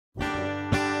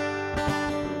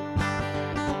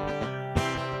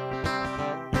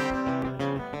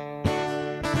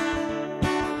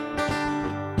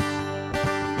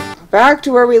back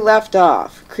to where we left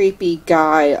off. Creepy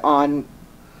guy on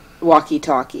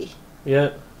walkie-talkie.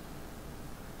 Yeah.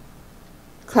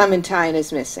 Clementine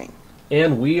is missing.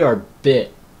 And we are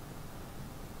bit.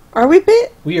 Are we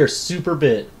bit? We are super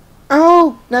bit.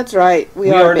 Oh, that's right.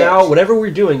 We are bit. Now, whatever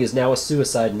we're doing is now a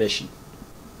suicide mission.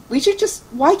 We should just...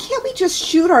 Why can't we just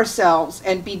shoot ourselves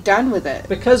and be done with it?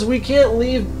 Because we can't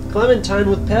leave Clementine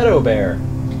with Pedobear.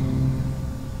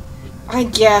 I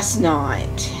guess not.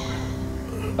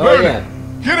 Oh, yeah.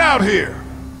 Get out here!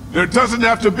 There doesn't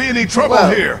have to be any trouble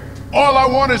here. All I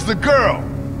want is the girl.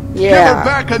 Yeah. Give her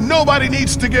back and nobody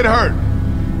needs to get hurt.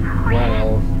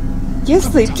 Well... Yes,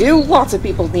 they do. Lots of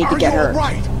people need to get hurt.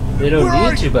 Right? They don't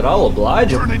need to, but I'll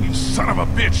oblige them. Vernon, you son of a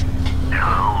bitch!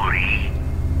 Cody.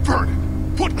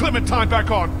 Vernon, put Clementine back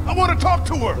on. I want to talk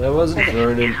to her. That wasn't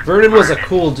Vernon. Vernon was a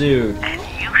cool dude.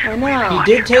 I know. He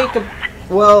did take a...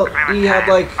 Well, he had,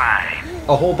 like,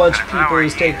 a whole bunch of people he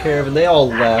was taking care of, and they all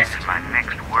left.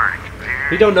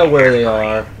 We don't know where they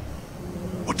are.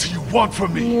 What do you want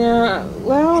from me? Yeah,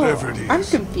 well, Whatever it is, I'm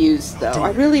confused, though. I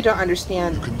really don't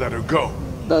understand you can let her go.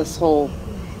 this whole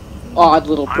odd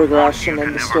little progression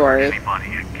in the story.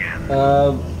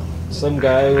 Some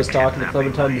guy was talking to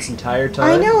Clementine this entire time.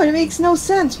 I know, it makes no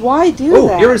sense. Why do that?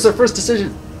 Oh, here is our first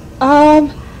decision.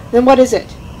 Then what is it?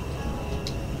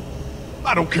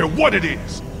 I don't care what it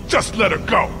is. Just let her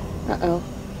go. Uh-oh.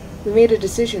 We made a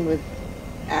decision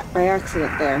by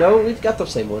accident there. No, we've got the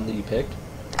same one that you picked.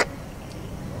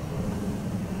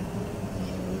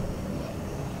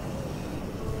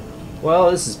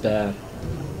 Well, this is bad.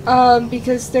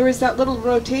 Because there was that little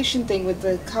rotation thing with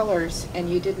the colors, and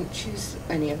you didn't choose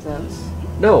any of those.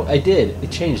 No, I did.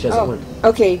 It changed as it went.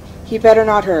 Okay. He better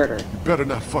not hurt her. You better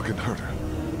not fucking hurt her.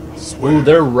 I swear. Ooh,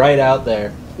 they're right out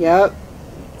there. Yep.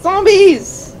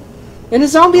 Zombies! In a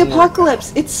zombie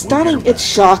apocalypse! It's stunning. It's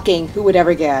shocking. Who would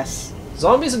ever guess?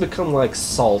 Zombies have become like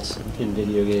salt in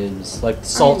video games. Like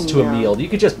salt to a meal. You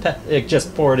could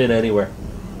just pour it in anywhere.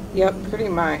 Yep, pretty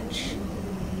much.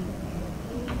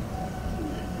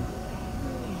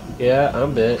 Yeah,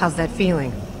 I'm bit. How's that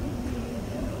feeling?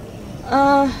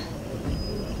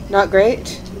 Not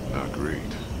great. Not great.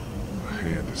 My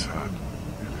hand is hot.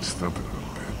 And it's thumping a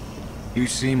little bit. You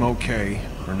seem okay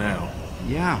for now.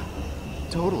 Yeah,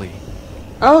 totally.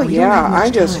 Oh We don't have yeah, much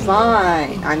I'm just time.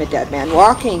 fine. I'm a dead man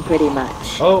walking, pretty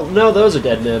much. Oh, no, those are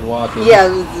dead men walking. Yeah.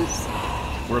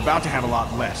 We're about to have a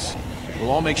lot less.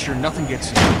 We'll all make sure nothing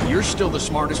gets in. You're still the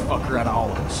smartest fucker out of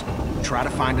all of us. Try to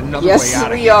find another way Yes,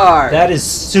 out of we here. are. That is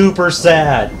super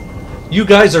sad. You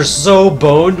guys are so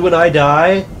boned when I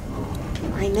die.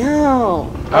 I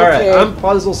know. Alright, Okay. I'm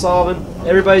puzzle solving.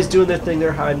 Everybody's doing their thing.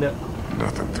 They're hiding it.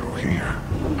 Nothing through here.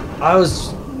 I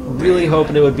was really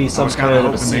hoping it would be some was kinda kind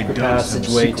of a hoping they'd secret done some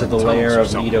passageway to secret the lair of tunnels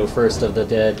or something. Nito, first of the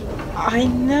dead. I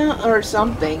know, or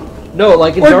something. No,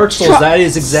 like in Or Dark Souls, that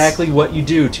is exactly what you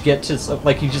do to get to.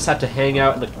 Like you just have to hang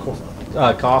out in the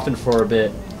coffin for a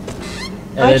bit,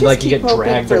 and I then just like you keep get hoping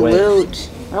dragged for away. loot.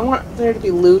 I want there to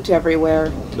be loot everywhere.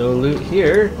 No loot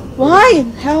here. Why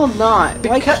in hell not?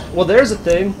 Well, there's a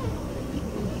thing.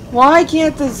 Why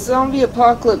can't the zombie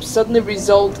apocalypse suddenly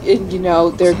result in, you know,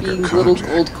 there like a being little contract.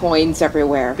 gold coins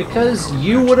everywhere? Because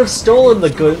you would have stolen the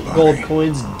gold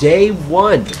coins day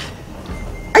one.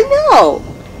 I know!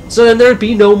 So then there'd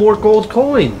be no more gold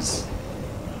coins.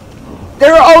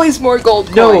 There are always more gold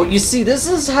coins. No, you see, this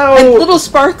is how... And little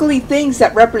sparkly things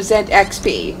that represent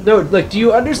XP. No, like, do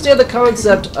you understand the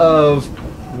concept of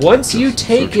once you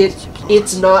take it,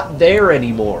 it's not there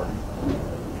anymore?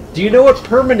 Do you know what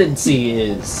permanency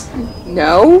is?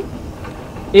 No?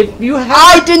 If you have...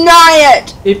 I deny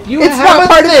it! If you It's have not a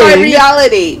part thing, of my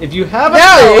reality. If you have a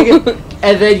No! thing,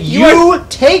 and then you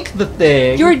take the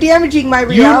thing... You're damaging my You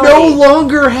reality. no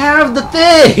longer have the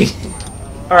thing!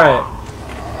 Alright.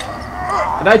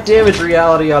 And I damage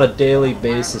reality on a daily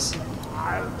basis.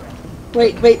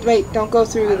 Wait, don't go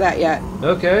through that yet.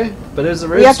 Okay, but there's a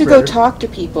risk. We have to go talk to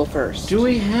people first. Do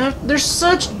we have... They're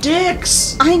such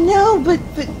dicks! I know, but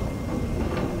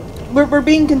we're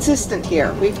being consistent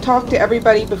here. We've talked to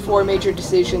everybody before major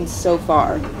decisions so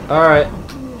far. Alright.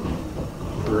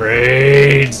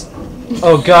 Braids!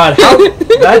 Oh god, how...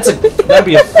 That'd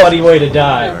be a funny way to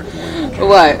die.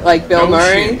 What, like Bill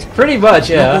Murray? Pretty much,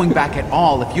 No yeah. going back at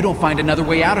all if you don't find another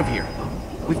way out of here.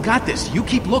 We've got this. You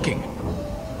keep looking.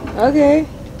 Okay.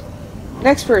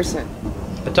 Next person.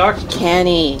 I talked to...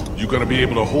 Kenny. You gonna be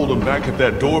able to hold him back at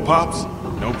that door, Pops?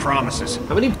 No promises.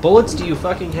 How many bullets do you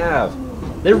fucking have?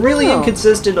 They're really No.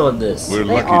 inconsistent on this. We're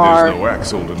They lucky are. there's no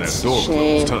axe holding that door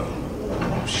Shame. closed, huh?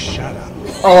 Oh, shut up.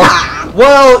 Oh,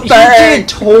 well, he Burn. did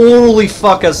totally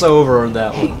fuck us over on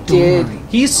that one. Did.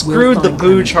 He screwed the find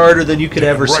pooch harder than you could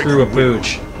ever Right, screw a we will.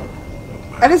 pooch.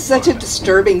 That is such a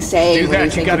disturbing saying Do when you that,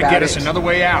 you think gotta about get it. us another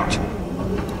way out.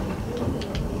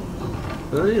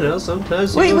 Well, you know,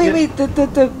 sometimes. Wait, you wait, get...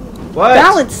 wait. The What?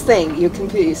 balance thing you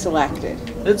completely selected.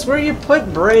 It's where you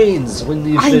put brains when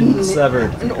you've been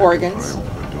severed. And organs. Open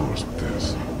the doors with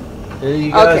this. And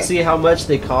you gotta Okay. see how much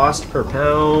they cost per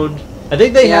pound. I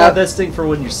think they Yep. have this thing for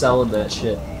when you're selling that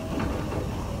shit.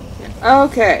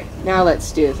 Okay, now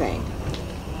let's do the thing.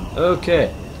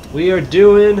 Okay, we are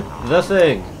doing the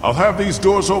thing. I'll have these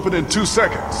doors open in 2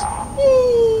 seconds.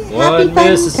 Happy One fun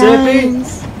Mississippi.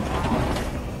 times.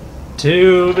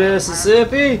 2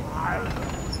 Mississippi.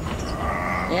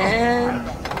 And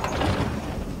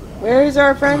where's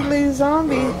our friendly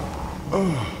zombie?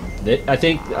 I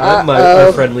think I'm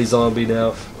our friendly zombie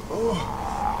now.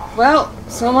 Well,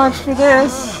 so much for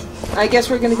this. I guess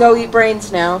we're gonna go eat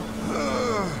brains now.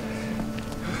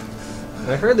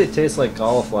 I heard they taste like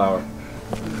cauliflower.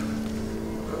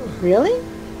 Really?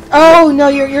 Oh no,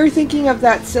 you're thinking of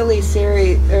that silly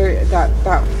series or that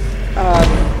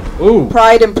Ooh,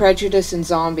 Pride and Prejudice and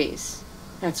Zombies.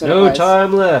 That's what it no was.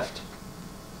 time left.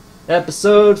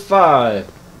 Episode 5.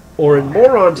 Or in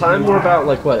Moron time, we're about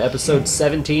like what, episode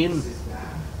 17?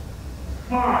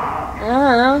 I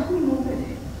don't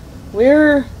know.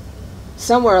 We're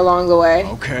somewhere along the way,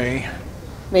 Okay.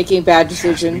 making bad This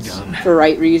has to be decisions done. for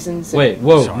right reasons. Wait,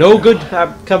 whoa, no good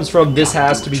comes from this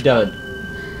has to be done.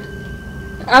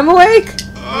 I'm awake.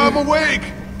 I'm awake!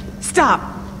 Stop!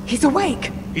 He's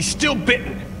awake! He's still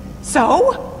bitten.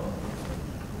 So?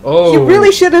 Oh, You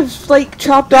really should have like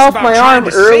chopped off About my trying arm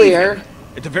to save earlier. him.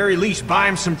 At the very least, buy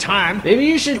him some time. maybe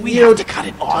you should, We you know, have to cut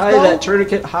it off, tie though? that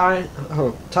tourniquet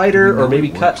tighter, or maybe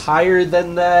cut higher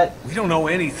than that. We don't know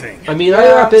anything. I mean, I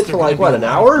got bit for like, what, an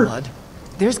hour? Blood.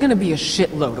 There's gonna be a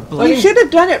shitload of blood. You should have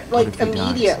done it like if he dies?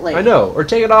 immediately. I know, or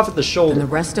take it off at the And the shoulder.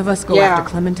 rest of us go Yeah.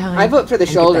 after Clementine. I vote for the and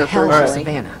get shoulder, the hell out of personally.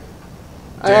 Savannah.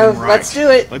 Damn right. Let's do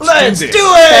it. Let's this. do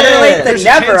Better late it! than There's a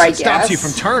never, chance I it stops you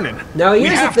guess. from turning. Now We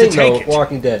here's the have to thing take though, it.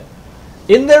 Walking Dead.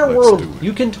 In their Let's world, do it.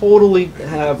 you can totally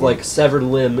have like severed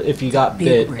limb if you got Big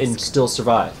bit risk. and still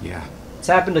survive. Yeah. It's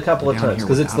happened a couple We're of down times here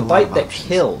because it's the without a lot bite of that options.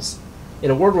 kills.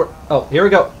 In a world where here we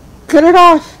go. Cut it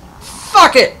off.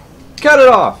 Fuck it, cut it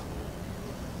off.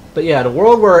 But yeah, in a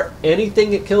world where anything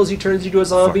that kills you turns you to a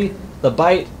zombie, the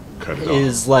bite Cut it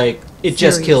is like it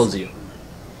just Serious. kills you.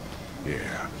 Yeah.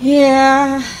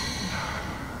 Yeah.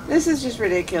 This is just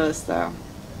ridiculous, though.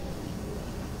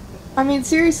 I mean,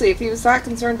 seriously, if he was that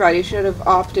concerned about it, he should have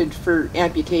opted for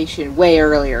amputation way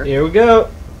earlier. Here we go.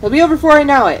 It'll be over before I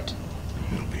know it.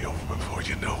 It'll be over before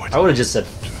you know it. I would have just said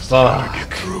Just gotta fuck.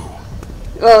 get through.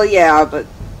 Well, yeah, but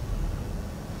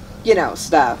you know,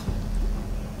 stuff.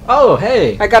 Oh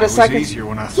hey. I got a It was second. easier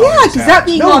when I thought Yeah, it was because that out.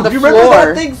 being No, on the do you floor.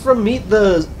 remember that thing from Meet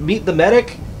the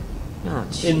Medic Oh,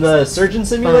 in the Surgeon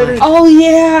Simulator? Oh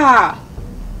yeah.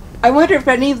 I wonder if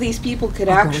any of these people could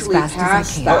I'll go as actually fast as I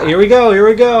pass can. that. Oh, here we go, here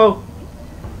we go.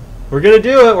 We're gonna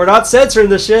do it. We're not censoring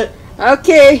this shit.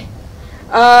 Okay.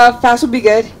 Fast will be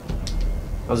good.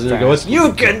 I was gonna go with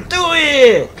you can do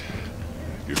it.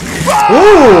 You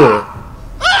Ooh.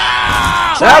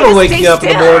 That'll wake you up in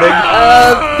the morning.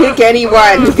 Pick any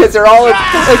one because they're all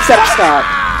except stop.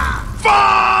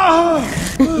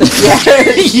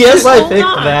 Yes, Yes, I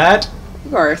picked that.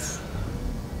 of course.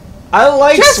 I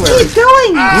like Just swearing. keep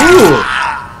going. Ooh.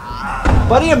 A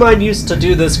buddy of mine used to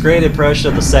do this great impression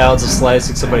of the sounds of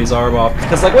slicing somebody's arm off.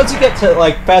 Because like once you get to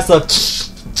like past the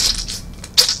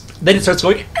then it starts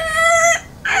going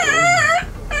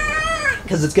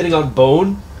because it's getting on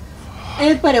bone.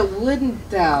 But it wouldn't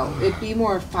though. It'd be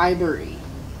more fibery.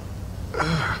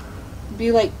 It'd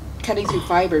be like cutting through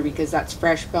fiber because that's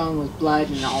fresh bone with blood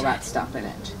and all that stuff in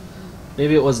it.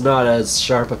 Maybe it was not as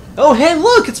sharp. Oh hey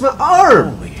look, it's my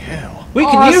arm. Holy hell. We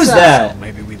can use Awesome. that.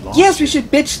 Maybe we lost Yes, we it. should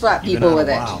bitch slap You've been people out with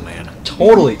a it. while, man.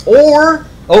 Totally. Or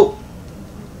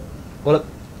what?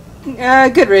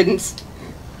 Good riddance.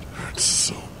 Hurts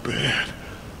so bad.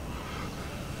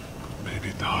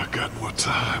 Maybe now I got more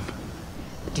time.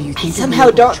 Do you I think you'll be somehow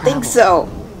able to don't think travel? so.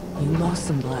 You lost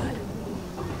some blood.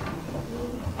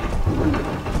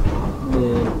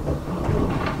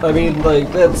 I mean,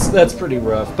 like that's pretty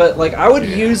rough. But like, I would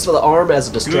use the arm as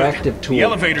a distractive Good. tool. The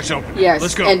elevator's open. Yes,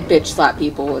 Let's go. and bitch slap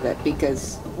people with it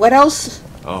because what else?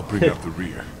 I'll bring up the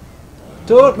rear.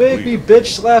 Don't make me bitch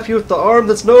slap you with the arm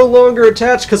that's no longer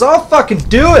attached, cause I'll fucking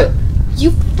do it.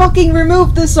 You fucking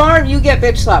remove this arm, you get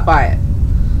bitch slapped by it.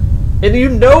 And you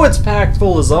know it's packed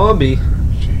full of zombie.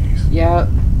 Jeez. Yeah.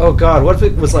 Oh god, what if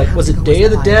it was like, was it Day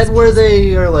of the Dead where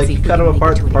they are like, See if you we cut can them make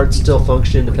apart, it to the an parts empty still zone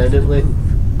function where you can independently? move.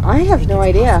 I have no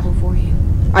idea. Possible for you?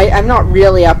 I'm not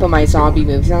really up on my zombie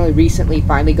movies. I only recently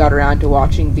finally got around to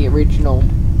watching the original,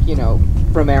 you know,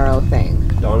 Romero thing.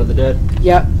 Dawn of the Dead.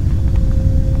 Yep.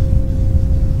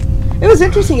 It was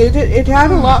interesting. It had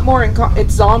a lot more in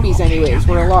its zombies, anyways.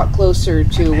 Were a lot closer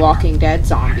to Walking Dead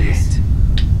zombies.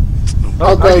 Oh,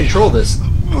 Although- I control this.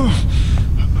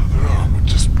 Another arm would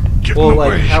just get Well, in the like,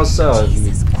 way. how so?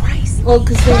 Jesus Christ. Well,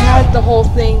 because they had the whole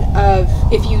thing of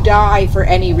if you die for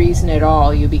any reason at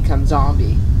all, you become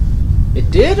zombie. It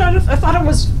did? I thought it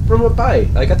was from a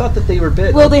bite. Like, I thought that they were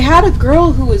bit. Well, they had a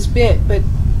girl who was bit, but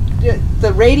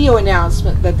the radio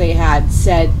announcement that they had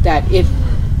said that if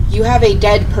you have a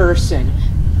dead person,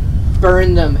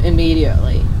 burn them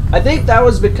immediately. I think that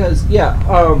was because,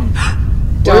 weren't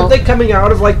Don't- they coming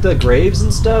out of, like, the graves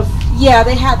and stuff? Yeah,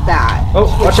 they had that. Oh,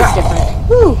 which watch is out. different.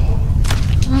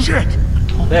 Whew. Shit!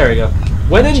 There we go.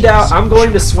 When in doubt, I'm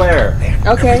going to swear.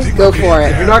 Okay, Everything go okay for it.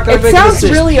 there? You're not going It to make a sounds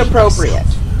decision. really appropriate.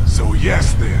 So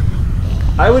yes then.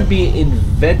 I would be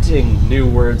inventing new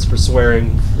words for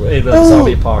swearing in a Ooh,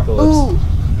 zombie apocalypse. Ooh.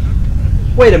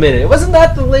 Wait a minute, wasn't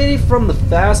that the lady from the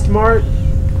Fast Mart?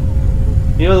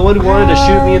 You know, the one who wanted to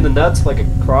shoot me in the nuts with like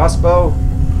a crossbow?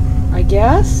 I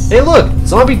guess Hey look,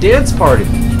 zombie dance party.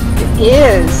 it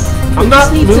is. I'm It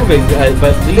not just needs moving,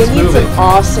 but It please needs moving. some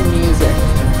awesome music.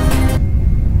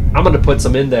 I'm gonna put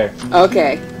some in there.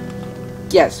 Okay.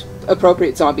 Yes,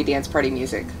 appropriate zombie dance party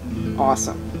music.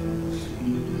 Awesome.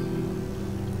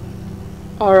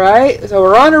 Alright, so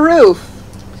we're on a roof.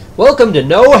 Welcome to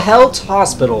No Health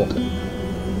Hospital.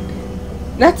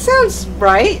 That sounds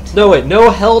right. No wait,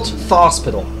 No Health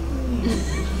Hospital.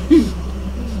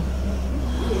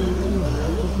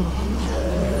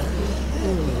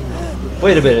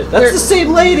 Wait a minute, that's They're- the same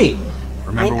lady!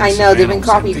 Remember when I know, they've been Savannah was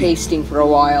copy empty? pasting for a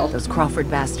while. Those Crawford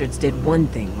bastards did one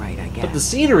thing right, I guess. But the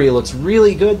scenery looks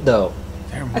really good though.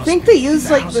 There I must think be they use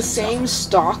like the thousands of same them.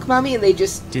 stock mummy and they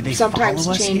just Did they sometimes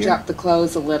follow us change here? up the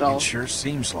clothes a little. It sure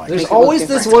seems like There's Make it look always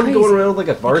this different. one Crazy. going around with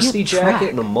like a varsity can't jacket track.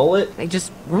 and a mullet. They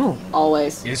just roam.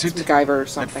 Always. Is it? MacGyver or that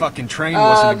something. fucking train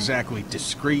wasn't Um, exactly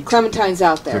discreet. Clementine's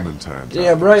out there. Clementine.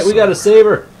 Damn right, we gotta save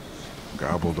her.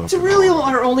 Gobbled up. It's and really all.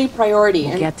 our only priority.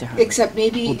 We'll and get to her. Except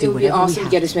maybe We'll it do would be whatever we awesome to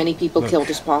have get to. as many people Look, killed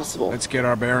as possible. Let's get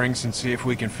our bearings and see if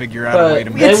we can figure out a way to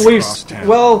But make it then we, across town.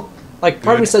 well, like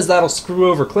part of me Good. says that'll screw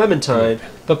over Clementine,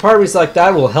 but part of me's like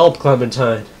that will help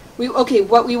Clementine. Okay,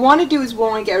 what we want to do is we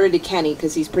want to get rid of Kenny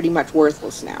because he's pretty much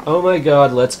worthless now. Oh my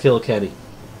god, let's kill Kenny.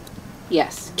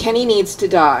 Yes, Kenny needs to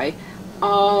die.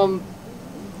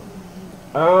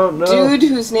 Oh no. Dude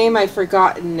whose name I've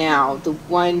forgotten now, the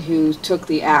one who took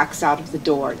the axe out of the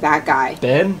door, that guy.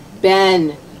 Ben?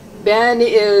 Ben. Ben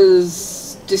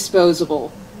is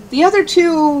disposable. The other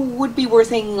two would be worth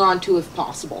hanging on to if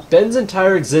possible. Ben's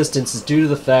entire existence is due to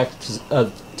the fact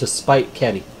to spite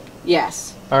Kenny.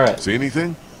 Yes. Alright. See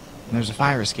anything? There's a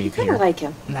fire I escape kind here, of like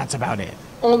him. and that's about it.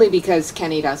 Only because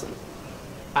Kenny doesn't.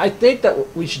 I think that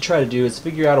what we should try to do is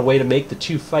figure out a way to make the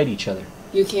two fight each other.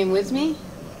 You came with me?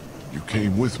 You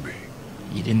came with me.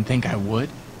 You didn't think I would?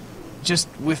 Just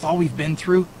with all we've been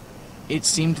through, it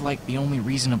seemed like the only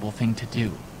reasonable thing to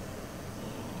do.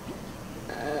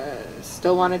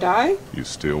 Still want to die? You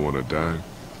still want to die?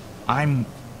 I'm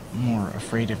more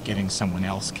afraid of getting someone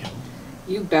else killed.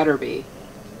 You better be.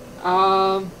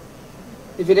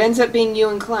 If it ends up being you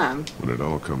and Clem, When it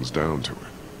all comes down to it.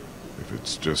 If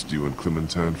it's just you and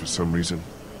Clementine for some reason,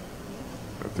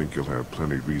 I think you'll have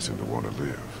plenty reason to want to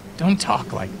live. Don't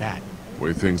talk like that. The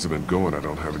way things have been going, I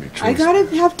don't have any choice. I gotta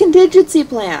have contingency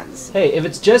plans. Hey, if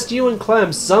it's just you and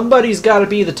Clem, somebody's gotta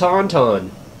be the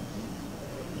Tauntaun.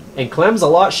 And Clem's a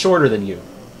lot shorter than you.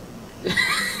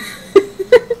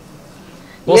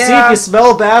 We'll see if Yeah. you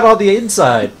smell bad on the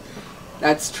inside.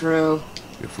 That's true.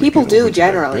 If we People get do, over to that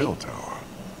generally. bell tower,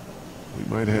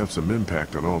 we might have some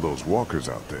impact on all those walkers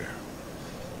out there.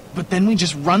 But then we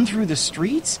just run through the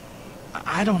streets?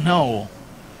 I don't know.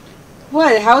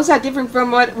 What? How is that different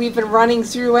from what we've been running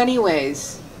through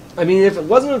anyways? I mean, if it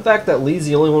wasn't the fact that Lee's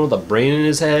the only one with a brain in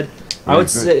his head, I What would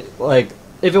do you say, like,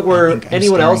 if it I were think I'm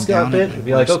anyone else staring got down at bit, my it'd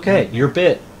be like, worst okay, nightmare. you're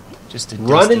bit. Just a Run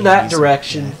dusty in that haze of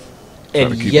direction death. Try to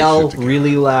and keep your yell shit together.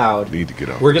 really loud. Need to get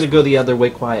off We're this gonna go the other way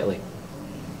quietly.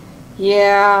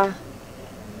 Yeah.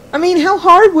 I mean, how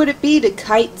hard would it be to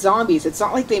kite zombies? It's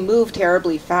not like they move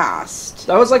terribly fast.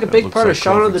 That was like a That big looks part like of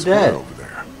Shaun of the Crawford Square Dead. over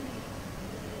there.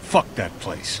 Fuck that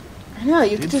place. I know,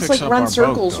 you Did could just fix like up run our boat,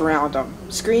 circles though. around them,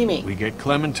 screaming. We get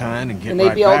Clementine and get And they'd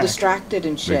right be all back. distracted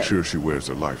and shit. Make sure she wears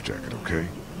a life jacket, okay?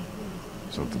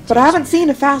 Something. But I tells haven't me seen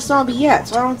a fast zombie you yet, want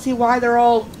so I don't see why they're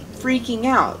all freaking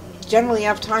out. Generally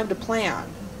have time to plan.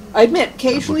 I admit,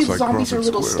 occasionally looks the like zombies are a Crawford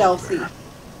little Square over stealthy. there.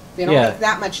 They don't Yeah. make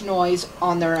that much noise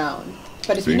on their own.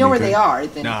 But if See you know where they anything? are,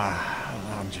 then Nah,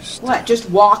 I'm just... what? Just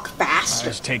walk I faster.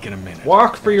 was taking a minute.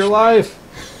 Walk for your life.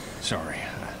 Sorry.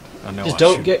 I know Just I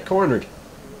don't should- get cornered.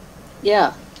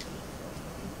 Yeah.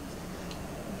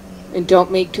 And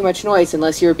don't make too much noise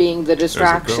unless you're being the There's a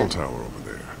bell distraction. tower over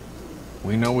there.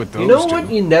 We know what those You know do. what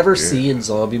you never Yeah. see in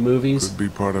zombie movies? Could be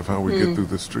part of how we get through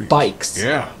the streets. Bikes.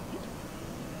 Yeah.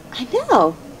 I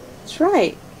know. That's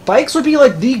right. Bikes would be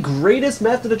like the greatest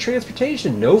method of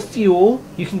transportation. No fuel.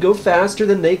 You can go faster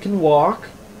than they can walk.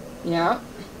 Yeah.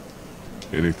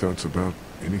 Any thoughts about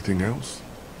anything else?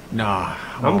 Nah,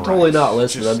 I'm all totally right. not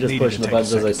listening. I'm just needed pushing to the take a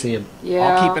buttons as I second. see them.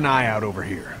 Yeah. I'll keep an eye out over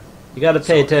here. You gotta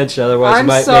pay attention, otherwise I'm you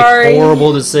might sorry. make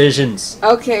horrible decisions.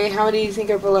 Okay, how many do you think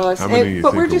are below us? How many you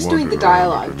but think we're are just doing the wandering around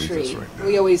dialogue underneath tree. us right now?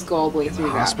 We always go all the way In the through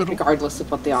that, hospital? regardless of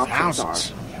what the options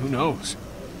Thousands. Who knows?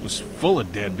 It was full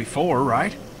of dead before,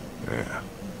 right? Yeah,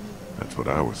 that's what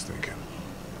I was thinking.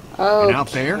 are. And out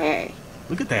there? Okay.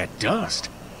 Look at that dust.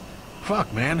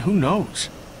 Fuck, man, who knows?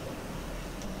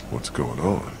 What's going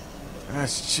on?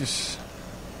 That's just...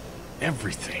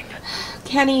 everything.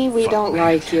 Kenny, we Fuck, don't man.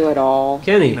 like you at all.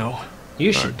 Kenny, You know,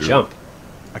 you should do. jump.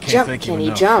 I can't Jump, thank you Kenny,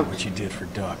 enough jump. for what you did for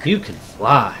Duck. You can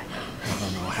fly. I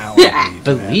don't know how I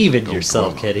Believe in Don't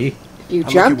yourself, dwell. Kitty. If you Now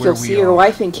look jump, at where you'll we see your are.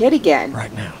 wife and kid again.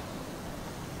 right now.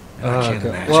 And Oh, I can't God.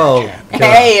 imagine Whoa. Cat.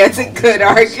 Hey, it's a good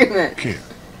argument. Kid,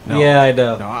 No, Yeah, I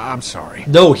know. No, I'm sorry.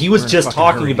 No, he was We're in a just fucking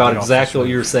talking hurry to about get off exactly this what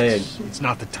you were roof. saying. It's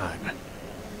not the time.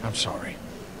 I'm sorry.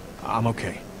 I'm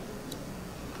okay.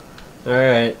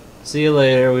 Alright, see you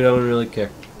later. We don't really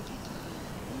care.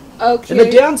 Okay. And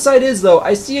the downside is, though,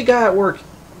 I see a guy at work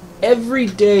every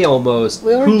day almost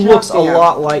We were who looks a jumping him.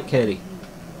 lot like Kenny.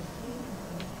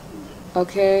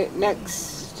 Okay,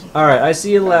 next. Alright, I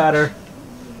see a ladder.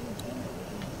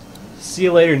 See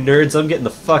you later, nerds. I'm getting the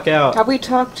fuck out. Have we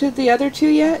talked to the other two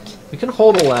yet? We can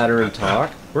hold a ladder and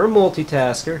talk. We're a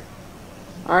multitasker.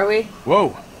 Are we?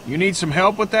 Whoa, you need some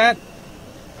help with that?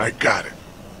 I got it.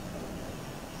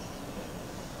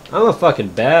 I'm a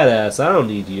fucking badass. I don't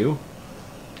need you.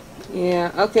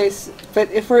 Yeah, okay, but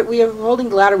if we are holding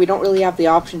the ladder, we don't really have the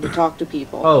option to talk to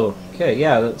people. Oh, okay,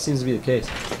 yeah, that seems to be the case.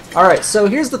 Alright, so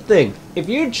here's the thing. If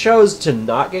you chose to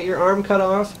not get your arm cut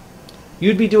off,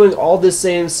 you'd be doing all this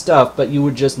same stuff, but you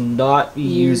would just not be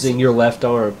using your left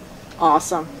arm.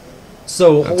 Awesome.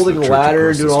 So That's holding the a church ladder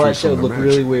and across the doing all that street shit would from look the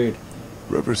really mansion. weird.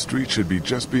 River Street should be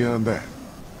just beyond that.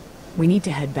 We need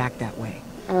to head back that way.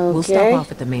 Okay. We'll stop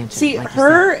off at the mansion. See, like you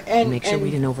her said, and- make sure we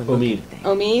and- didn't overlook Omid. anything.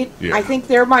 Omid, Yeah. I think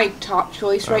they're my top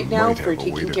choice right I now might for have a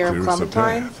way taking to care of clear us a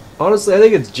Clementine. path. Honestly, I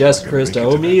think it's just I can make it Krista. to that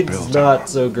Omid's bell tower not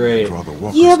so great. Draw the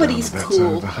walkers Yeah, but down he's to that cool.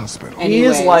 side of the hospital. And- He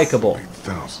is Anyways. likable. Make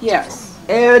thousands of Yes.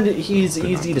 And he's them.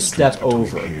 easy Then to out the streets step between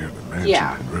over. Here, the mansion,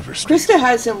 Yeah. and River Street. Krista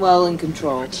has him well in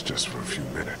control. It's just for a few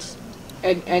minutes.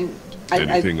 And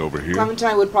Anything over here?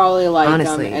 Clementine would probably like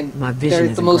Honestly, them, and my vision they're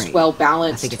the isn't most great. I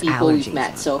well-balanced think it's people we've allergies.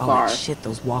 met so All far. that shit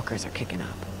those walkers are kicking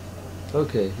up.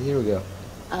 Okay, here we go.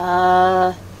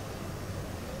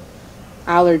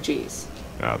 Allergies.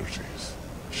 Allergies.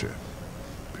 Shit.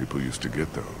 People used to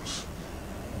get those.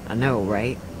 I know,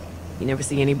 right? You never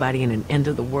see anybody in an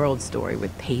end-of-the-world story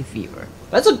with hay fever.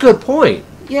 That's a good point.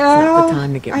 Yeah, not the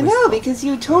time to get I know, wistful. because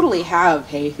you totally have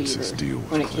hay It's fever this deal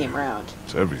with when it Claire. came around.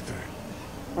 It's everything.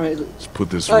 Or, Let's put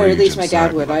this or rage at least my inside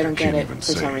dad would. like I don't get can't it even for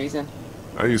say. some reason.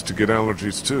 I used to get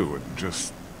allergies too, and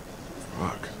just...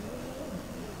 Fuck.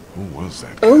 Who was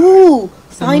that guy? Ooh,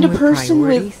 find a with person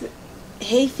priorities? with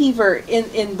hay fever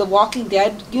in the Walking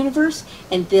Dead universe,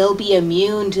 and they'll be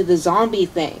immune to the zombie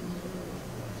thing.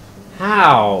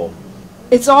 How?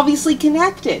 It's obviously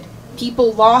connected.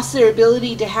 People lost their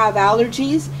ability to have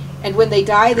allergies, and when they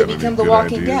die, they Got any become the good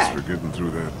Walking ideas Dead. for getting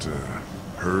through that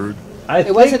herd?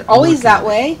 It wasn't always that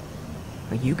way.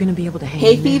 Are you gonna be able to hang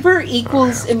Hay in there? fever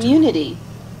equals have to. immunity.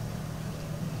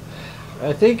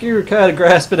 I think you're kind of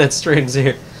grasping at strings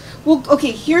here. Well,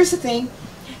 okay, here's the thing.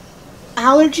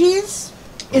 Allergies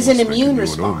is I an was thinking immune you and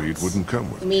response. Omid wouldn't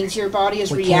come with It me. means your body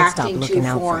is We can't stop reacting looking to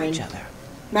out for foreign each other.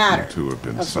 matter. You two have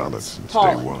been of solid sorts. since day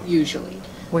Pollen, one. usually.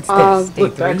 What's Um, this? Day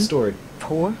Look, 3? backstory.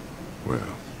 4? Well,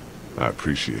 I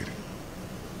appreciate it.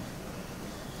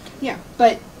 Yeah,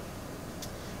 but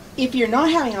if you're not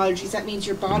having allergies, that means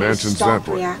your body mansion's stopped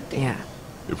that way. reacting. Yeah.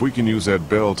 If we can use that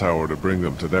bell tower to bring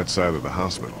them to that side of the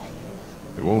hospital,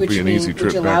 it won't be an easy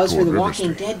trip which back allows for toward the River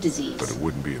Walking Street, Dead disease. but it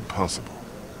wouldn't be impossible.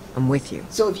 I'm with you.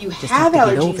 So if you Just have have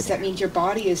to get over allergies, there. that means your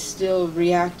body is still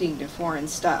reacting to foreign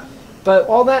stuff. But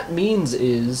all that means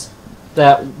is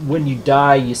that when you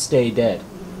die, you stay dead.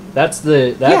 That's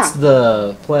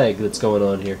the plague that's going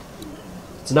on here.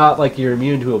 It's not like you're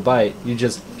immune to a bite. You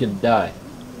just can die.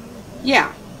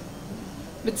 Yeah.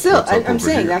 But still, What's up I'm over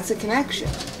saying here? that's a connection.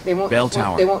 They won't. Bell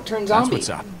tower. They won't turn That's zombie what's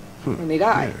up. when they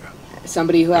die. Yeah.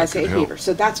 Somebody who has That hay could help. fever.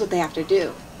 So that's what they have to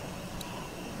do.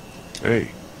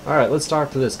 Hey, All right, let's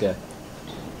talk to this guy.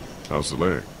 how's the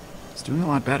leg? It's doing a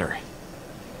lot better.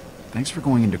 Thanks for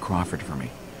going into Crawford for me,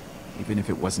 even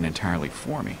if it wasn't entirely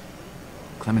for me.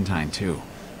 Clementine, too.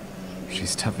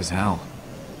 She's tough as hell.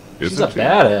 She's a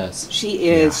badass. She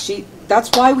is. Yeah.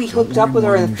 That's why we Don't hooked up worry with her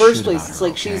more in than the you first should place. about It's her,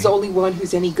 like she's okay? the only one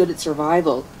who's any good at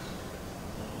survival.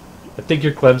 I think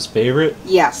you're Clem's favorite.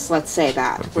 Yes, let's say I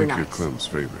that. We're think you're nice. Clem's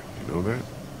favorite. You know that?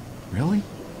 Really?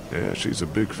 Yeah, she's a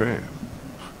big fan.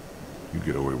 You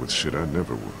get away with shit I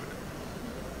never would.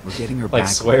 We're getting her Like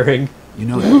back. swearing. You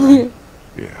know that, right?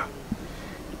 Yeah.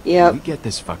 When Yep. we get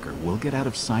this fucker, we'll get out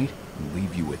of sight and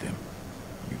leave you with him.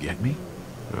 You get me?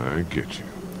 I get you.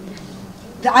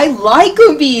 I like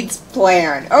Omid's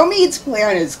plan. Omid's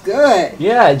plan is good.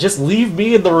 Yeah, just leave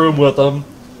me in the room with them,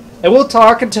 and we'll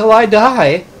talk until I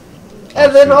die,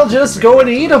 and then I'll just go and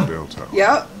eat them. Bell tower.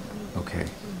 Yep. Okay.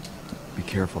 Be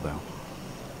careful, though.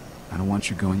 I don't want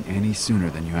you going any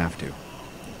sooner than you have to.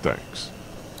 Thanks.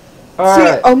 See,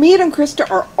 Alright, Omid and Krista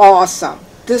are awesome.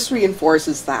 This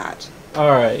reinforces that.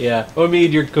 alright, yeah.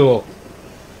 Omid, you're cool.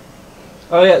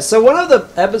 Oh yeah, so one of the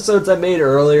episodes I made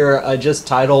earlier, I just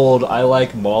titled I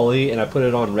Like Molly, and I put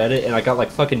it on Reddit, and I got like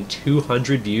fucking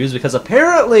 200 views, because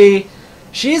apparently,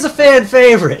 she's a fan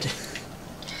favorite.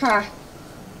 Huh.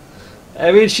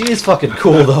 I mean, she is fucking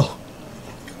cool, though.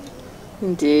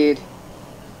 Indeed.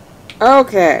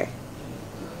 Okay.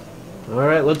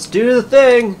 Alright, let's do the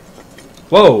thing.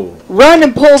 Whoa. Run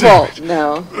and pole vault.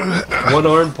 No. One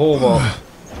arm pole vault.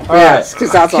 Alright. Yes,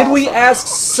 because that's Can we awesome. ask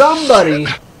somebody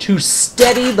to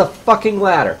steady the fucking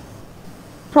ladder?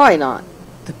 Probably not.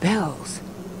 The bells.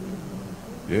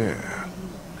 Yeah.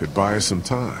 Could buy us some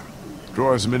time.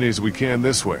 Draw as many as we can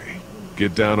this way.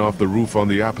 Get down off the roof on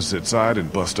the opposite side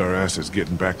and bust our asses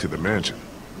getting back to the mansion.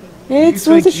 It's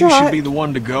you worth think a you shot. should be the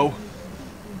one to go?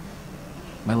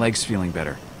 My leg's feeling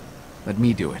better. Let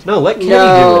me do it. No, let Kenny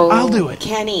No. do it. I'll do it.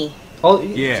 Kenny. Oh,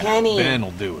 Yeah, Kenny. Ben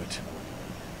will do it.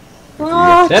 If we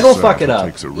Ah. have to That'll decide fuck it who up.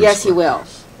 takes a risk Yes, he like will.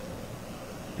 this,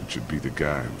 it should be the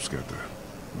guy who's got the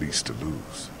least to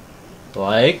lose.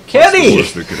 like What's the Kenny!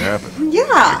 worst that could happen? Yeah.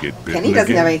 I get bitten Kenny doesn't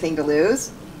again? have anything to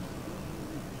lose.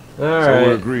 So we're Alright.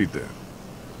 agreed then.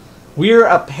 We're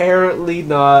apparently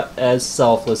not as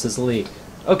selfless as Lee.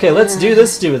 Okay, let's do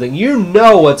this stupid thing. You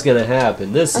know what's gonna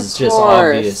happen. This is just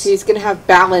obvious. He's gonna have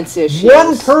balance issues.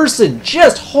 One person,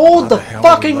 just hold the How hell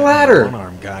fucking are you letting ladder. the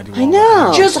one-armed guy do I all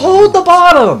know. that? Just hold the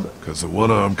bottom. Because the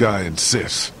one-armed guy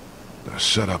insists. Now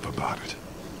shut up about it.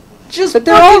 Just But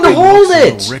they're all fucking the- hold Looks a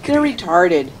it. little rickety. They're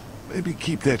retarded. Maybe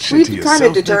keep that shit We've to kinda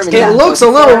yourself. determined next that. It time. looks a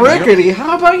little Sorry. rickety.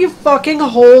 How about you fucking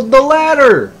hold the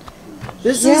ladder?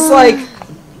 This is Yeah. like,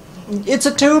 it's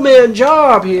a two-man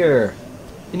job here.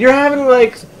 And you're having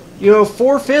like,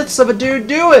 4/5 of a dude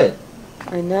do it.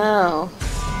 I know.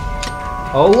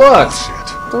 Oh look,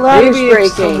 Shit. The ladder's maybe if breaking.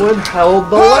 someone held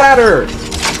the ladder,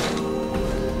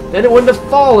 then it wouldn't have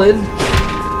fallen.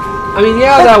 I mean,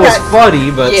 yeah, that was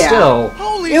funny, but Yeah. still.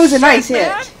 Holy It was a shit, nice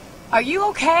man. hit. Are you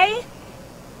okay?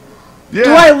 Yeah,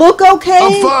 Do I look okay?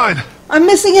 I'm fine. I'm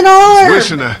missing an arm.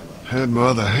 Wishing I had my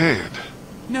other hand.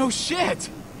 No shit!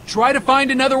 Try to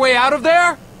find another way out of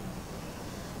there?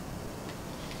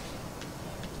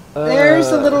 There's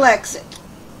the little exit.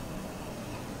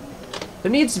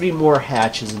 There needs to be more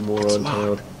hatches in Moron Town.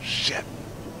 Locked. Shit.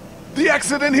 The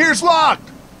exit in here's locked.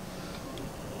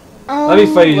 Oh, That'd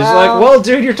be funny. Just like, well,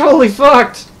 dude, you're totally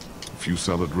fucked. A few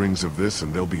solid rings of this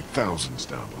and there'll be thousands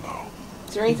down below.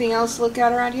 Is there anything else to look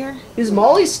at around here? Is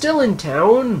Molly still in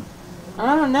town?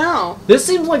 I don't know. This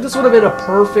seems like this would have been a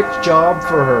perfect job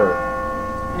for her.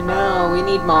 I know. We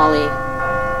need Molly.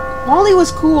 Molly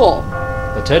was cool.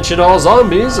 Attention all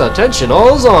zombies, attention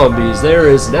all zombies. There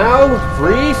is now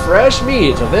free fresh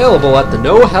meat available at the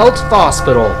No Health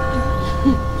Hospital.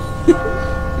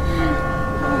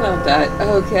 I love that.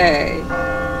 Okay.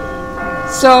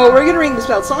 So we're gonna ring this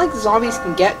bell. It's not like the zombies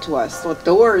can get to us. The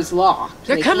door is locked.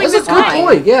 They're They coming can't this Good find-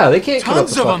 point. Yeah, they can't come up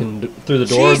Tons the of 'em. fucking through the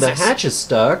door, and the Jesus. hatch is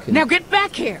stuck. and Now get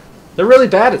back here. They're really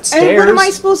bad at stairs. And what am I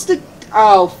supposed to?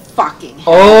 Oh, fucking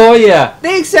hell. Oh yeah,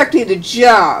 They expect me to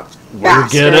jump. we're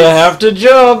Bastards. gonna have to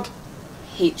jump.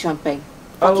 Hate jumping.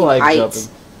 I Fucking like heights.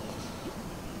 jumping.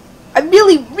 I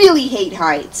really, really hate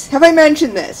heights. Have I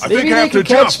mentioned this? I Maybe think I they have to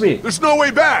can catch jump. me. There's no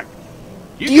way back.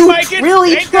 You Do you can make it.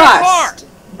 really Ain't that far. trust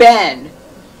Ben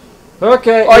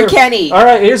Okay. or here. Kenny? All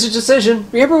right, here's your decision.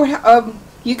 Remember,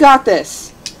 you got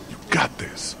this. You got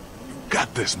this. You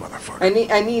got this,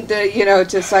 motherfucker. I need to,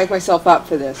 to psych myself up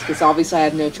for this because obviously I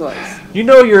have no choice. You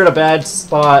know you're in a bad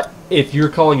spot if you're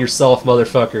calling yourself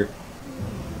motherfucker.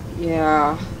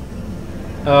 Yeah.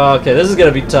 Okay, this is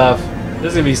gonna be tough. This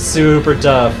is gonna be super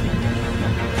tough.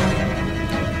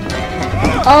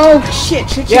 Oh shit!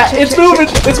 Shit! Yeah, shit, it's shit, moving.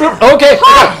 shit. It's moving. Okay,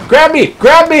 grab me!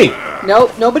 Grab me!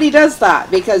 Nope, nobody does that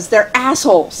because they're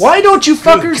assholes. Why don't you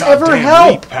fuckers Good ever goddamn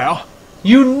help? leap, pal.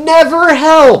 You never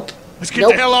help! Let's get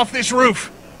Nope. the hell off this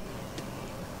roof.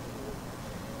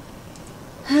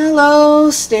 Hello,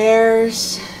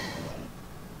 stairs.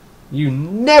 You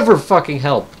never fucking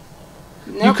help.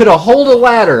 Nope. You could have hold a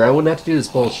ladder. I wouldn't have to do this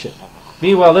bullshit.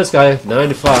 Meanwhile, this guy, 9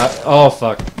 to 5. Oh,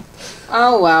 fuck.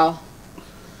 Oh, well.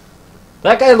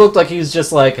 That guy looked like he was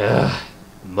just like,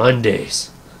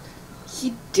 Mondays.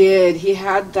 He did. He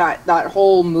had that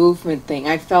whole movement thing.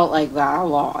 I felt like that a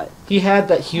lot. He had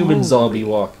that human zombie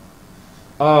walk.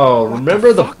 Oh, What remember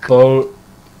the the fuck? boat?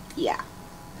 Yeah.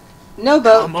 No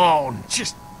boat. Come on,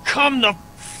 just come the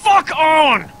fuck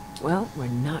on! Well, we're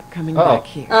not coming Uh-oh. back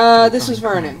here. This was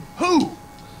Vernon. Who?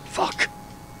 Fuck.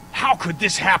 How could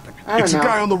this happen? I don't It's know. the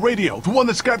guy on the radio, the one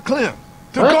that's got Clem.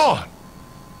 They're What? gone.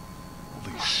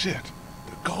 Holy shit,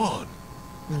 they're gone.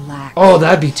 Relax. Oh,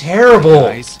 that'd be terrible.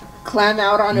 Guys, Clam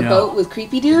out on a No. boat with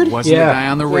creepy it dude? wasn't Yeah. the guy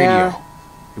on the radio. Yeah.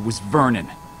 It was Vernon.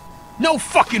 No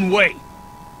fucking way!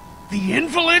 The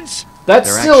invalids? That's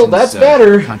Their still, actions, that's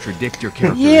better. Contradict your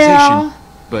characterization. Yeah.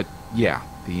 But yeah,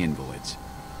 the invalids.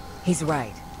 He's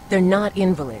right. They're not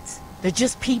invalids. They're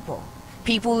just people.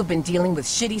 People who've been dealing with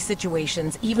shitty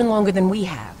situations even longer than we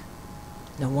have.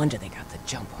 No wonder they got the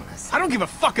jump on us. I don't give a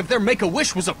fuck if their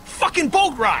Make-A-Wish was a fucking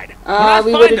boat ride! We when I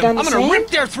would've find done them, I'm the gonna same? rip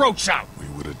their throats out! We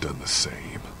would have done the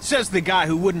same. Says the guy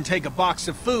who wouldn't take a box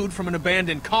of food from an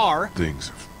abandoned car. Things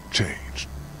have changed.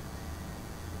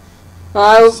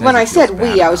 When I Says it said feels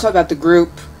we, bad I was about talking about the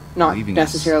group, not leaving us.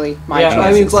 necessarily my Yeah, choice.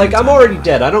 I mean, it's like, I'm already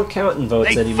dead. I don't count in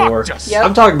votes They anymore. fucked us. Yep.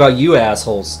 I'm talking about you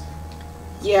assholes.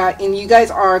 Yeah, and you guys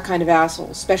are kind of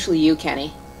assholes, especially you,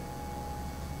 Kenny.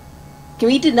 Can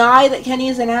we deny that Kenny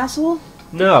is an asshole?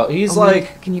 No, he's Oh, like...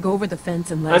 Nick, can you go over the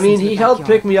fence and let I us mean, into the he helped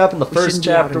backyard? pick me up in the We first shouldn't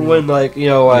be out chapter in when, the- like, you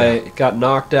know, I got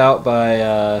knocked out by,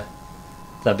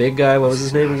 that big guy. What was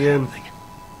his name again?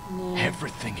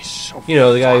 Everything is so You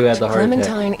know, the guy who had the heart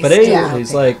Clementine attack. is But still anyway, out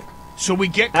he's there. like, So we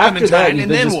get after that, Clementine, he's and been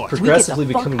then just what? progressively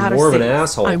We get the fuck becoming out of more of an cities.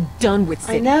 asshole. I'm done with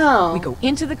cities. know. We go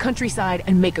into the countryside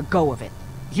and make a go of it.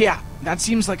 Yeah, that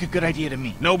seems like a good idea to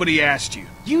me. Nobody asked you.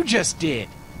 You just did.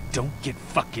 Don't get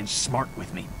fucking smart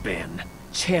with me, Ben.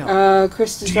 Chill.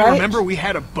 Chris is Do you right. remember we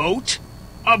had a boat?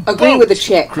 A boat! Agree with the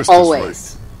chick, Chris is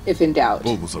always, if in doubt.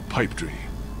 Boat was a pipe dream.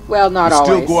 Well, not We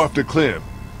always. still go after Clem.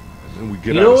 And then we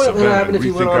get You out know of what would Savannah happen and if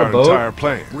you rethink went on a our boat? entire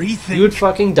plan. Rethink. You would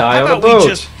fucking die How on a about we boat.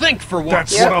 just think for once?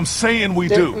 That's Yep. what I'm saying we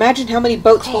There- do. Imagine how many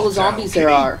boats full of Calm down, zombies there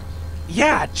Kitty. are.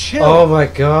 Yeah, chill. Oh my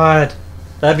god.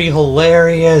 That'd be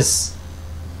hilarious.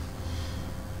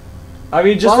 I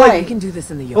mean, just Why? We can do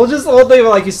this in the yard. well, just the whole thing of,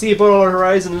 like, you see a boat on the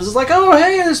horizon, and it's just like, oh,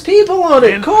 hey, there's people on it,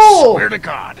 Ben, cool! swear to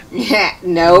God. Yeah, What do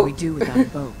no. we do without a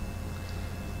boat?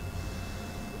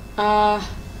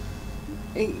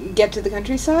 Get to the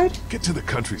countryside? Get to the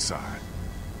countryside.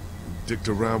 Dicked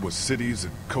around with cities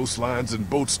and coastlines and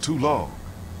boats too long.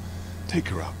 Take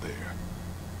her out there.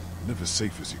 Live as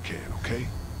safe as you can, okay?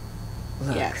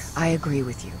 Look, Yes. I agree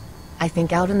with you. I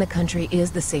think out in the country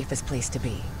is the safest place to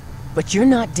be. But you're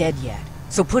not dead yet,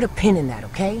 so put a pin in that,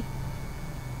 okay?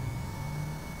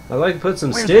 I like to put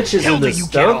some Where the stitches hell in do this you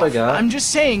get stump I off? got. I'm just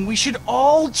saying, we should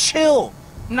all chill.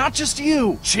 Not just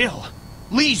you. Chill.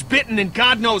 Lee's bitten and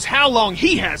God knows how long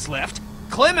he has left.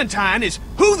 Clementine is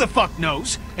who the fuck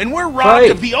knows, and we're robbed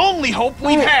Fight. of the only hope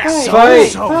we've Fight, had. fight, So, fight,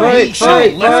 so fight, he should have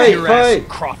fight, left fight, your ass in fight.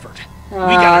 Crawford. We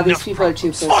got These enough people are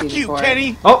too problems. pussy Fuck you, for it.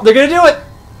 Kenny. Oh, they're gonna do it!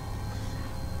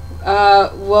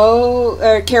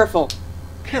 Whoa, careful.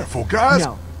 Careful, guys.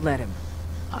 No, let him.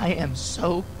 I am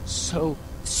so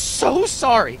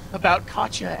sorry about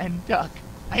Katya and Duck.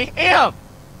 I am.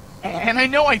 And I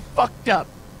know I fucked up.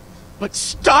 But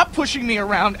stop pushing me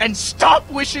around and stop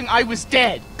wishing I was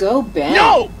dead. Go, Ben.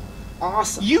 No!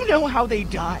 Awesome. You know how they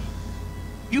die.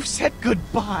 You've said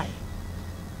goodbye.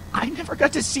 I never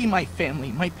got to see my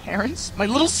family, my parents, my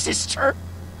little sister.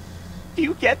 Do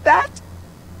you get that?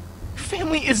 Your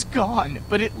family is gone,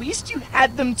 but at least you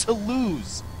had them to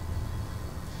lose.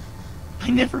 I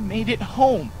never made it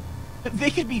home. They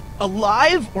could be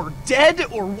alive or dead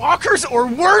or walkers or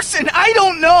worse, and I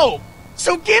don't know.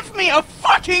 So give me a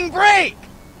fucking break.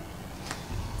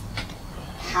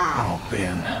 Oh,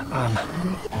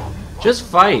 Ben. Just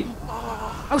fight.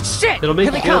 Oh shit! It'll make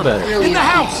Here you they feel come. better. Really In the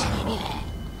house!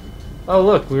 Oh,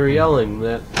 look, we were yelling.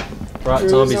 That brought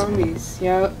Drew zombies.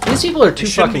 Yeah. These people are They too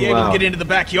shouldn't fucking be able loud. to get into the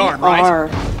backyard, They right? are.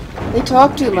 They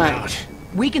talk too much.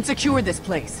 We can secure this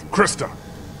place. Krista,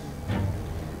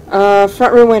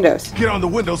 Front room windows. get on the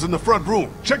windows in the front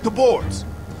room. Check the boards.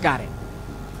 Got it.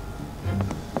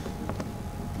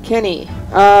 Kenny,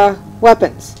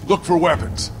 weapons. Look for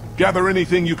weapons. Gather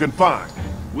anything you can find.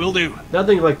 Will do.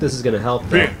 Nothing like this is gonna help them.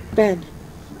 Ben, Ben.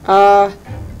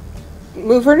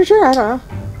 Move furniture? I don't know.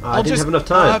 I I'll didn't just, have enough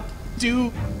time.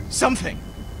 Do something.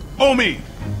 Omi!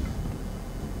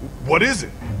 What is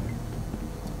it?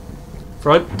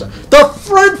 The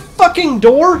front fucking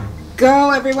door?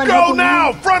 Go, everyone. Go help him.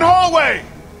 now! Front hallway!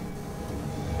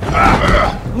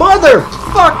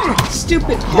 Motherfucker!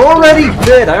 Stupid. I'm already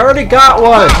bit. I already got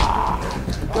one.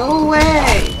 Go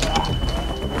away.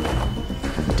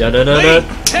 Da-da-da-da.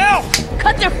 Help!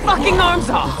 Cut their fucking arms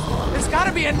off! There's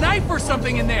gotta be a knife or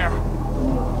something in there.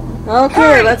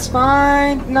 Okay, let's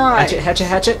find knife.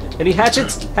 Hatchet. Any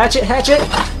hatchets? Hatchet! Hatchet!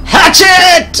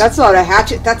 That's not a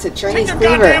hatchet. That's a Chinese Take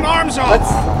their cleaver. goddamn arms off!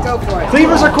 Let's go for it.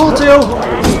 Cleavers are cool too.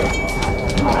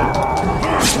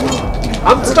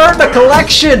 I'm starting a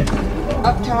collection.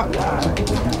 Up top.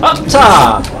 Up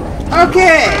top.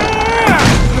 Okay.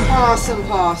 Awesome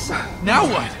possum. Now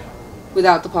what?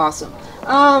 Without the possum.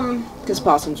 Because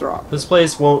possums rock. This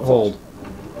place won't hold.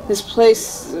 This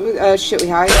place, shit we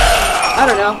hide? I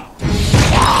don't know.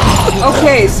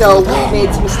 Okay, so we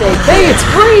made some mistakes. Hey, it's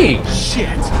Bree!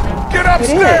 Shit! Get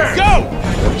upstairs! Go!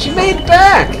 She made it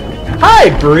back! Hi,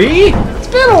 Bree! It's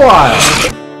been a while!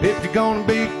 If you're gonna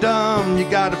be dumb, you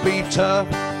gotta be tough.